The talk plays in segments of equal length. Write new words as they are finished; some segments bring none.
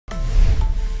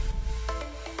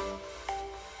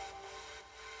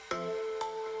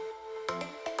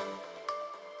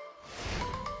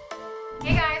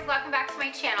my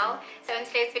channel. So in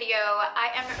today's video, I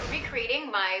am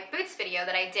recreating my boots video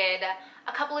that I did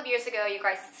a couple of years ago. You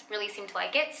guys really seemed to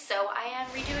like it, so I am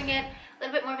redoing it, a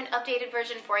little bit more of an updated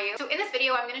version for you. So in this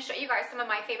video, I'm going to show you guys some of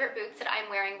my favorite boots that I'm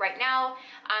wearing right now,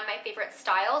 my favorite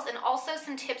styles, and also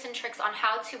some tips and tricks on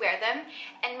how to wear them,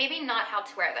 and maybe not how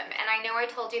to wear them. And I know I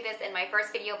told you this in my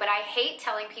first video, but I hate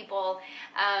telling people,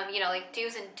 you know, like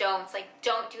do's and don'ts, like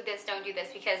don't do this,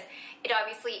 because it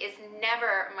obviously is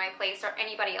never my place or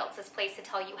anybody else's place to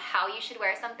tell you how you should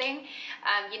wear something.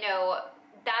 You know,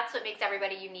 that's what makes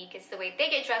everybody unique, is the way they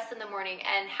get dressed in the morning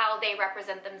and how they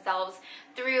represent themselves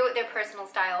through their personal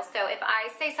style. So if I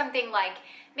say something like,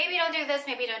 maybe don't do this,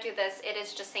 maybe don't do this, it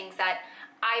is just things that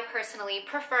I personally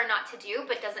prefer not to do,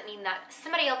 but doesn't mean that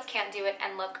somebody else can't do it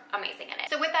and look amazing in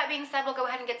it. So with that being said, we'll go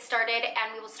ahead and get started,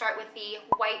 and we will start with the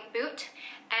white boot.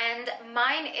 And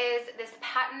mine is this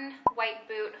patent white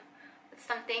boot with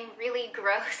something really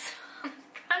gross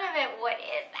front of it. What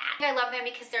is that? I love them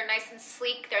because they're nice and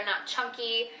sleek. They're not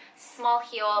chunky, small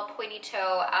heel, pointy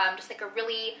toe, just like a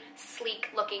really sleek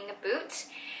looking boot.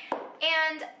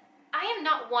 And I am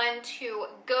not one to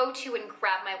go to and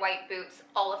grab my white boots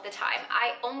all of the time.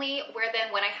 I only wear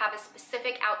them when I have a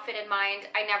specific outfit in mind.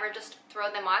 I never just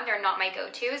throw them on. They're not my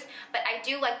go-tos, but I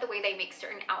do like the way they make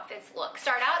certain outfits look.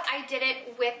 Start out, I did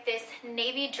it with this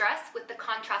navy dress with the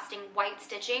contrasting white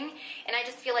stitching, and I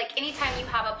just feel like anytime you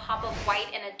have a pop of white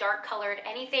in a dark colored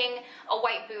anything, a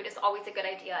white boot is always a good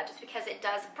idea, just because it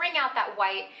does bring out that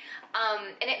white,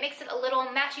 and it makes it a little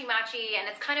matchy-matchy, and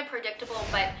it's kind of predictable,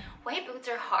 but white boots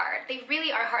are hard. They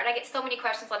really are hard. I get so many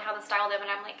questions on how to style them, and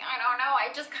I'm like, I don't know.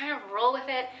 I just kind of roll with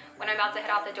it when I'm about to head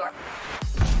out the door.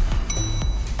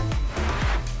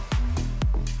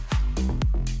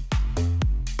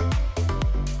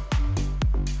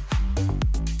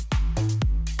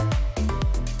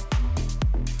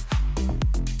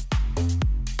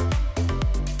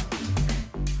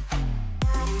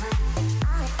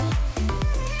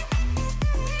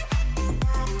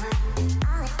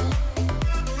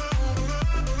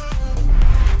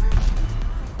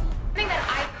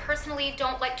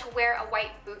 Don't like to wear a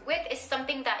white boot with is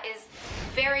something that is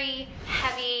very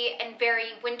heavy and very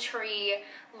wintry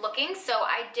looking. So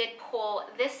I did pull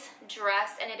this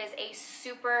dress, and it is a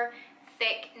super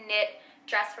thick knit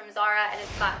dress from Zara, and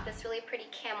it's got this really pretty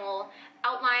camel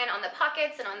outline on the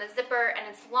pockets and on the zipper, and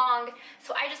it's long.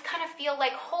 So I just kind of feel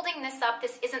like holding this up,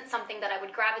 this isn't something that I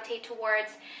would gravitate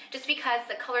towards, just because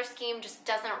the color scheme just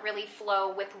doesn't really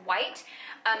flow with white.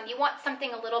 You want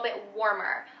something a little bit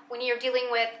warmer. When you're dealing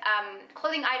with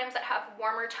clothing items that have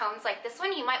warmer tones like this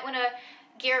one, you might want to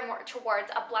gear more towards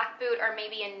a black boot or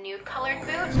maybe a nude colored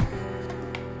boot.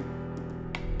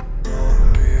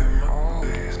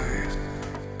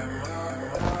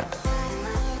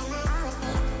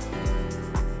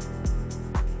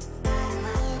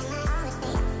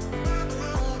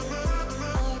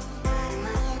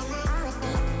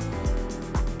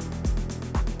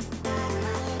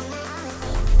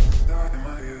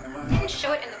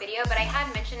 Show it in the video, but I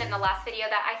had mentioned in the last video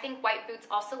that I think white boots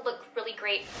also look really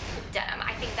great with denim.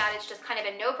 I think that is just kind of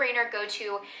a no-brainer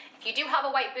go-to. If you do have a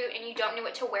white boot and you don't know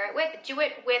what to wear it with, do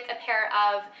it with a pair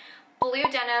of blue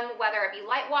denim, whether it be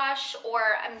light wash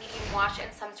or a medium wash,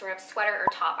 and some sort of sweater or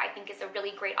top. I think is a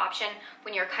really great option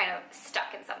when you're kind of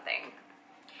stuck in something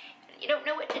and you don't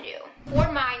know what to do.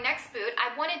 For my next boot,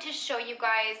 I wanted to show you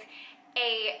guys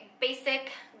a basic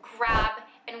grab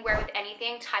and wear with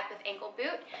anything type of ankle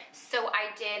boot. So I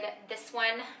did this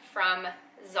one from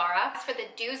Zara. As for the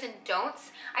do's and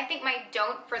don'ts, I think my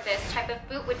don't for this type of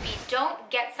boot would be, don't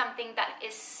get something that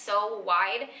is so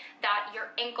wide that your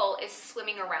ankle is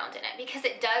swimming around in it, because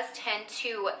it does tend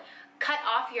to cut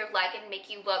off your leg and make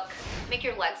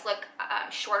your legs look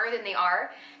shorter than they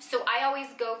are. So I always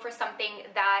go for something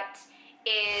that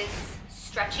is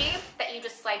stretchy, that you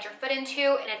just slide your foot into,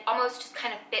 and it almost just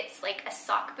kind of fits like a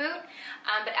sock boot.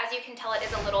 But as you can tell, it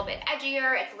is a little bit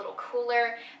edgier, it's a little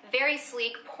cooler, very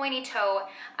sleek, pointy toe.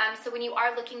 So when you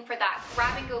are looking for that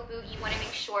grab and go boot, you want to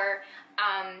make sure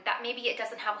that maybe it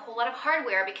doesn't have a whole lot of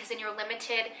hardware, because then you're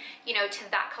limited, you know,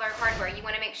 to that color hardware. You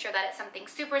want to make sure that it's something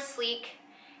super sleek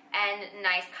and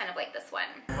nice, kind of like this one.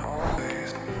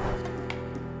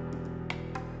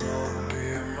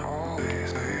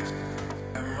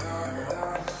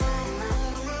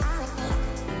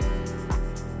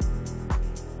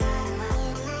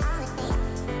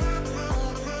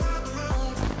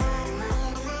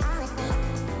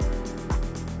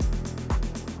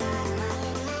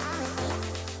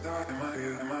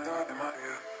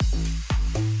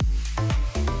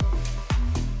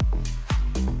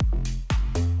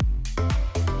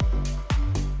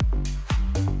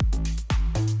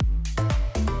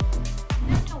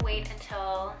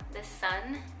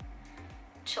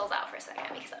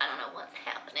 know what's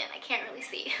happening. I can't really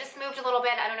see. Just moved a little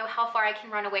bit. I don't know how far I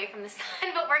can run away from the sun,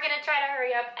 but we're gonna try to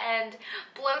hurry up and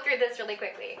blow through this really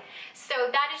quickly. So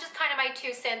that is just kind of my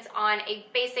 2 cents on a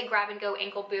basic grab-and-go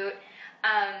ankle boot.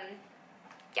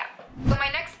 Yeah. So my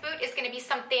next boot is gonna be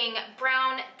something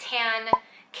brown, tan,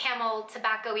 camel,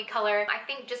 tobacco-y color. I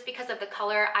think just because of the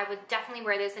color, I would definitely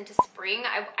wear this into spring.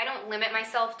 I don't limit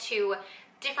myself to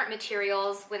different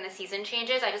materials when the season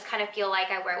changes. I just kind of feel like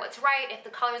I wear what's right. If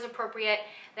the color is appropriate,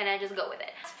 then I just go with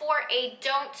it. As for a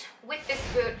don't with this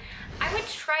boot, I would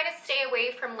try to stay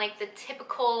away from like the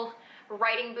typical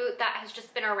riding boot that has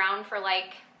just been around for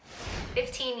like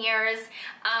 15 years.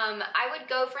 I would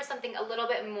go for something a little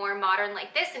bit more modern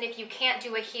like this, and if you can't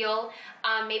do a heel,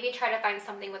 maybe try to find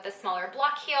something with a smaller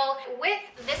block heel. With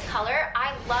this color,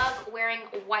 I love wearing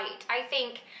white. I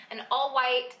think an all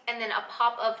white and then a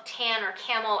pop of tan or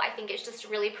camel, I think it's just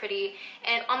really pretty,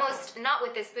 and almost not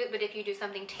with this boot, but if you do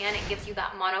something tan, it gives you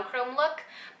that monochrome look.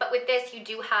 But with this, you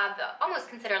do have almost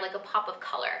considered like a pop of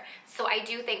color. So I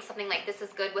do think something like this is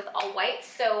good with all white.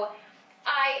 So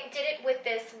I did it with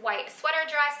this white sweater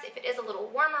dress. If it is a little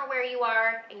warmer where you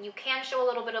are and you can show a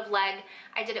little bit of leg,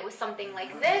 I did it with something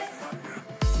like this.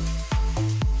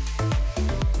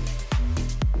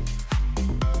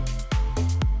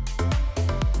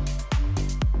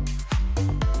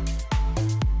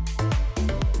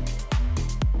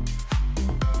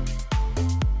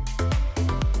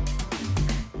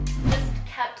 Just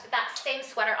kept that same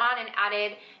sweater on and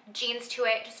added jeans to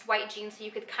it, just white jeans, so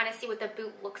you could kind of see what the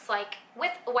boot looks like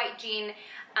with a white jean,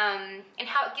 and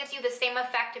how it gives you the same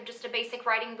effect of just a basic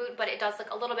riding boot, but it does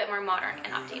look a little bit more modern and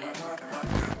updated.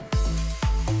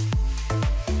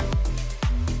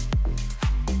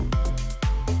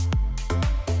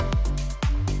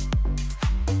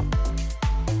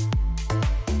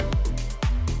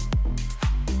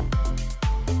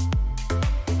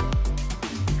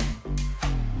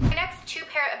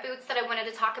 That I wanted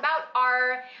to talk about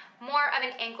are more of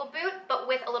an ankle boot, but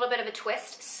with a little bit of a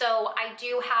twist. So I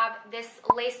do have this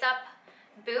lace-up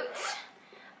boot.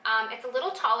 It's a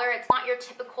little taller. It's not your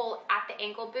typical at the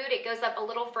ankle boot. It goes up a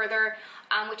little further,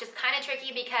 which is kind of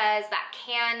tricky because that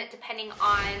can, depending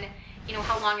on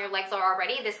how long your legs are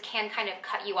already, this can kind of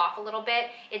cut you off a little bit.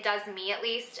 It does me at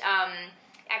least. I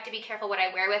have to be careful what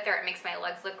I wear with, or it makes my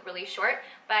legs look really short.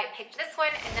 But I picked this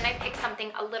one, and then I picked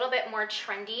something a little bit more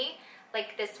trendy,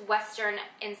 like this Western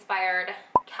inspired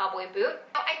cowboy boot.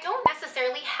 Now, I don't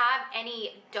necessarily have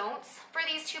any don'ts for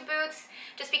these 2 boots,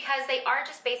 just because they are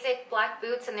just basic black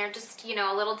boots and they're just,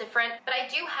 a little different. But I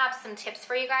do have some tips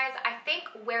for you guys. I think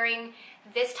wearing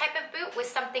this type of boot with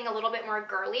something a little bit more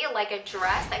girly, like a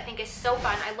dress, I think is so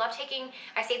fun. I love taking,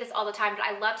 I say this all the time, but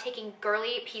I love taking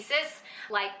girly pieces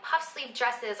like puff sleeve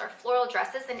dresses or floral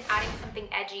dresses and adding something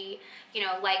edgy,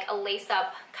 like a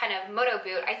lace-up kind of moto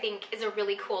boot, I think is a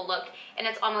really cool look, and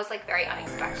it's almost like very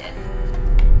unexpected.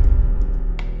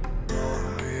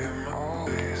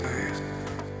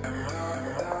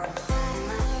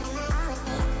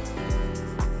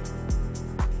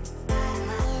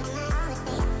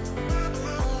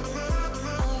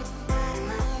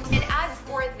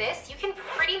 This, you can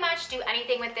pretty much do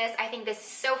anything with this. I think this is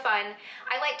so fun.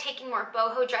 I like taking more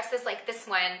boho dresses like this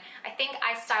one. I think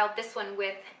I styled this one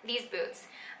with these boots,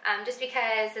 just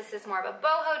because this is more of a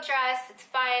boho dress. It's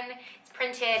fun, it's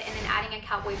printed, and then adding a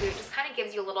cowboy boot just kind of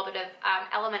gives you a little bit of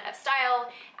element of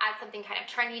style, add something kind of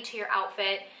trendy to your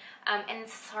outfit. And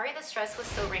sorry this dress was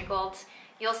so wrinkled.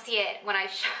 You'll see it when I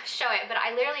show it, but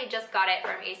I literally just got it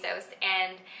from ASOS,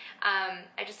 and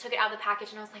I just took it out of the package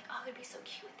and I was like, oh, it'd be so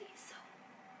cute with these. So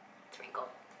it's wrinkled.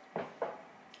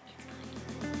 It's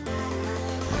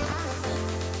fine.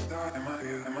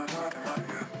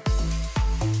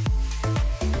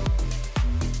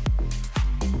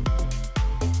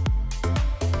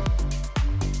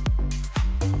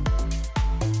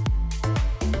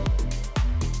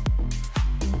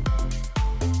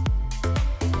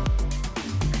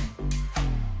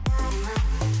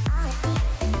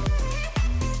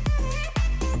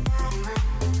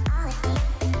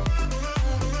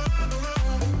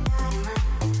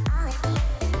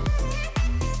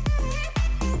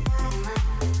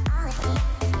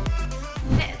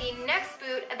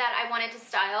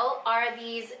 Are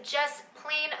these just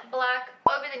plain black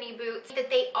over-the-knee boots. That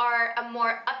they are a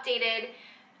more updated,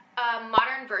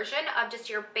 modern version of just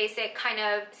your basic kind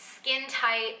of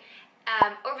skin-tight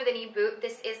over-the-knee boot.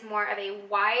 This is more of a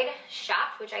wide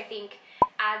shaft, which I think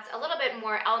adds a little bit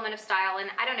more element of style, and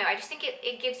I don't know, I just think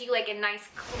it gives you like a nice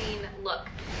clean look.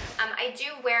 I do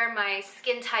wear my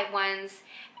skin tight ones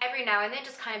every now and then,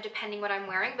 just kind of depending what I'm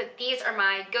wearing, but these are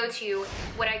my go-to,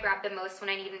 what I grab the most when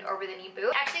I need an over-the-knee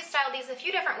boot. I actually styled these a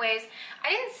few different ways. I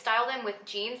didn't style them with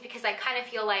jeans because I kind of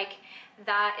feel like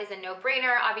that is a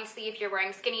no-brainer. Obviously, if you're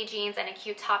wearing skinny jeans and a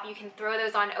cute top, you can throw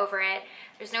those on over it.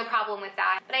 There's no problem with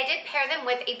that. But I did pair them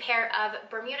with a pair of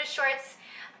Bermuda shorts.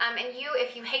 And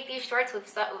if you hate these shorts, with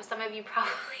some of you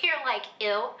probably are like,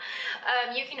 ew,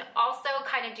 you can also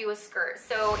kind of do a skirt.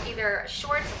 So either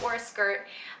shorts or a skirt.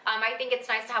 I think it's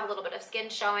nice to have a little bit of skin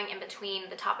showing in between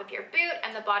the top of your boot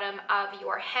and the bottom of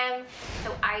your hem.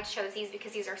 So I chose these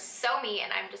because these are so me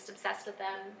and I'm just obsessed with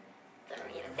them. So I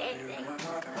don't even say anything.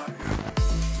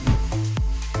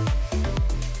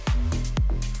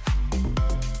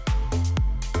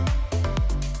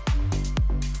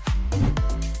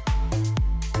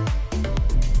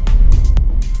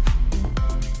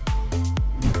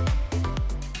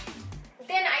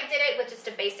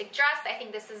 Dress. I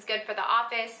think this is good for the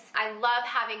office. I love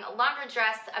having a longer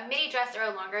dress, a midi dress or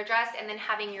a longer dress, and then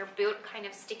having your boot kind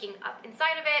of sticking up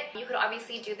inside of it. You could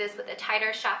obviously do this with a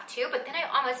tighter shaft too, but then I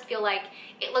almost feel like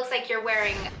it looks like you're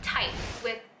wearing tights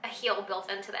with a heel built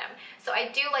into them. So I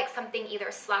do like something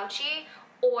either slouchy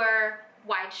or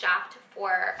wide shaft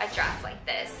for a dress like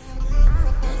this.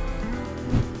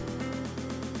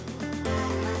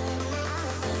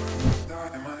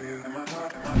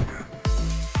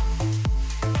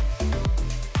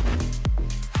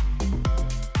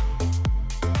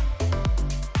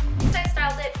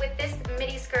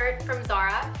 From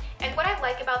Zara, and what I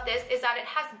like about this is that it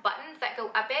has buttons that go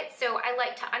up it, so I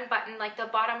like to unbutton like the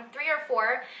bottom 3 or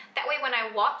 4. That way when I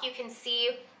walk you can see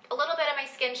a little bit of my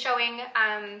skin showing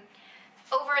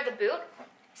over the boot.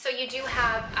 So you do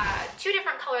have 2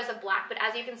 different colors of black, but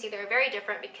as you can see they're very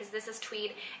different because this is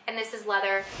tweed and this is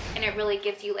leather, and it really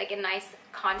gives you like a nice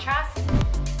contrast.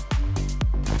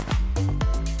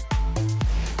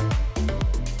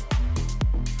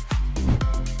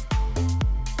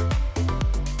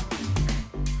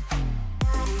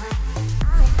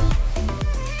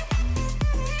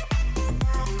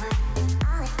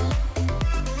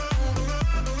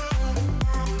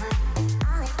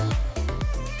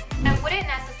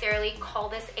 Call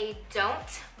this a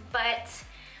don't, but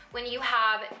when you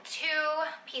have 2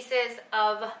 pieces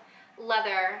of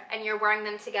leather and you're wearing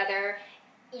them together,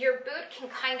 your boot can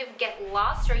kind of get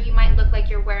lost, or you might look like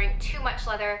you're wearing too much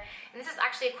leather. And this is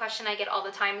actually a question I get all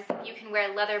the time. You can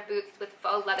wear leather boots with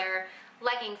faux leather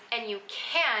leggings, and you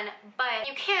can, but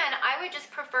I would just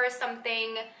prefer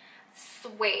something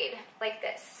suede like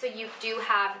this. So you do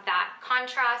have that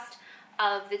contrast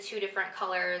of the 2 different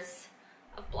colors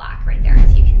of black right there,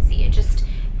 as you can see. It just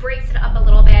breaks it up a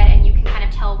little bit and you can kind of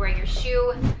tell where your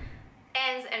shoe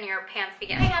ends and your pants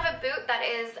begin. I have a boot that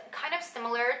is kind of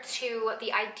similar to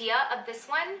the idea of this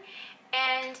one,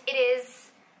 and it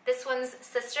is this one's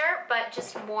sister, but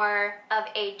just more of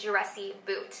a dressy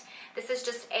boot. This is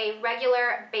just a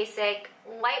regular, basic,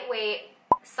 lightweight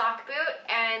sock boot,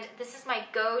 and this is my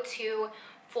go-to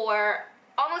for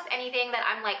almost anything that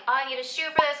I'm like, oh, I need a shoe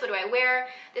for this, what do I wear?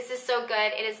 This is so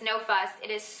good. It is no fuss. It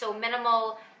is so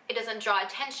minimal. It doesn't draw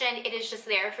attention. It is just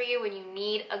there for you when you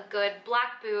need a good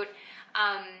black boot.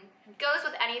 Goes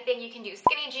with anything. You can do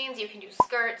skinny jeans, you can do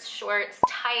skirts, shorts,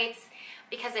 tights,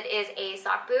 because it is a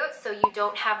sock boot, so you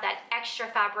don't have that extra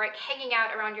fabric hanging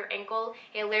out around your ankle.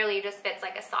 It literally just fits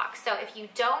like a sock. So if you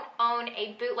don't own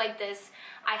a boot like this,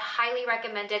 I highly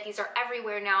recommend it. These are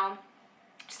everywhere now.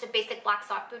 Just a basic black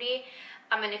sock bootie.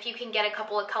 And if you can get a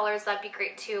couple of colors, that'd be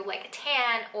great too, like a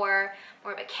tan or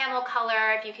more of a camel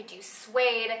color. If you could do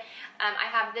suede. I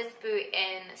have this boot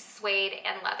in suede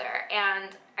and leather,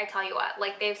 and I tell you what,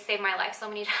 like, they've saved my life so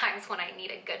many times when I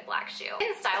need a good black shoe. I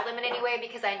didn't style them in any way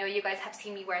because I know you guys have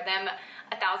seen me wear them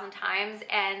 1,000 times,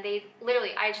 and they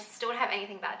literally, I just don't have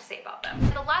anything bad to say about them.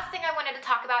 And the last thing I wanted to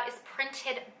talk about is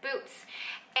printed boots.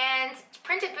 And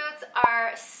printed boots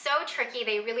are so tricky,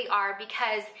 they really are,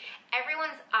 because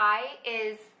everyone's eye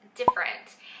is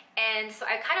different. And so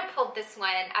I kind of pulled this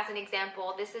one as an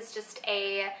example. This is just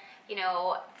a, you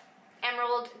know,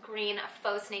 emerald green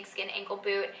faux snakeskin ankle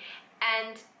boot.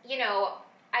 And, you know,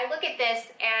 I look at this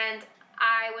and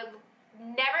I would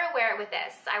never wear it with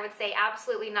this. I would say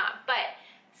absolutely not. But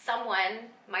someone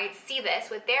might see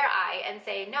this with their eye and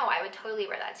say, no, I would totally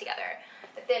wear that together.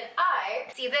 But then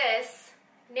I see this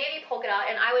navy polka dot,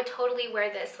 and I would totally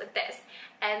wear this with this.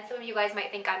 And some of you guys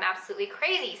might think I'm absolutely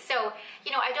crazy. So,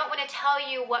 you know, I don't want to tell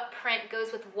you what print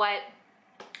goes with what.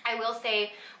 I will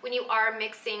say, when you are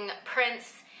mixing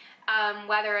prints,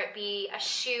 whether it be a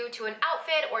shoe to an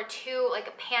outfit or to like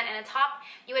a pant and a top,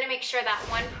 you want to make sure that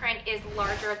one print is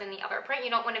larger than the other print. You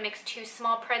don't want to mix two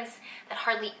small prints. That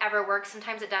hardly ever works.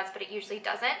 Sometimes it does, but it usually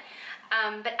doesn't.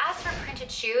 But as for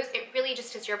printed shoes, it really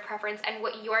just is your preference and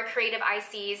what your creative eye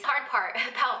sees. The hard part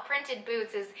about printed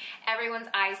boots is everyone's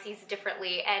eye sees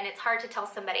differently, and it's hard to tell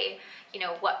somebody, you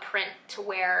know, what print to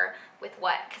wear with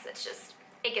what, because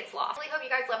it gets lost. I really hope you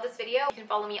guys love this video. You can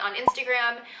follow me on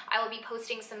Instagram. I will be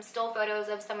posting some still photos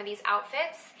of some of these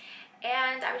outfits,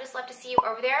 and I would just love to see you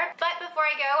over there. But before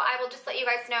I go, I will just let you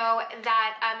guys know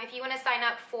that if you want to sign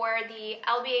up for the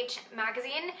LBH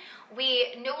magazine,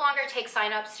 we no longer take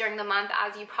signups during the month,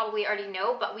 as you probably already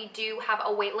know, but we do have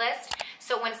a wait list.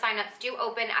 So when signups do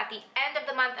open at the end of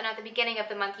the month and at the beginning of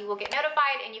the month, you will get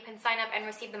notified and you can sign up and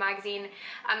receive the magazine.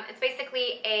 It's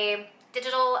basically a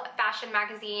digital fashion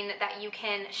magazine that you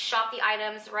can shop the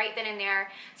items right then and there.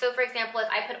 So for example, if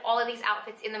I put all of these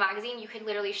outfits in the magazine, you could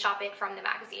literally shop it from the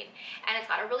magazine. And it's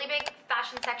got a really big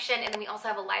fashion section, and then we also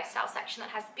have a lifestyle section that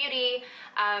has beauty,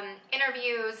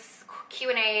 interviews,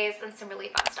 Q&As, and some really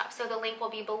fun stuff. So the link will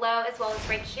be below as well as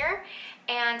right here.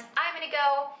 And I'm gonna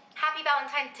go. Happy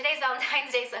Valentine's, today's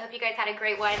Valentine's Day, so I hope you guys had a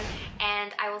great one,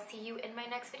 and I will see you in my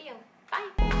next video.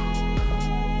 Bye.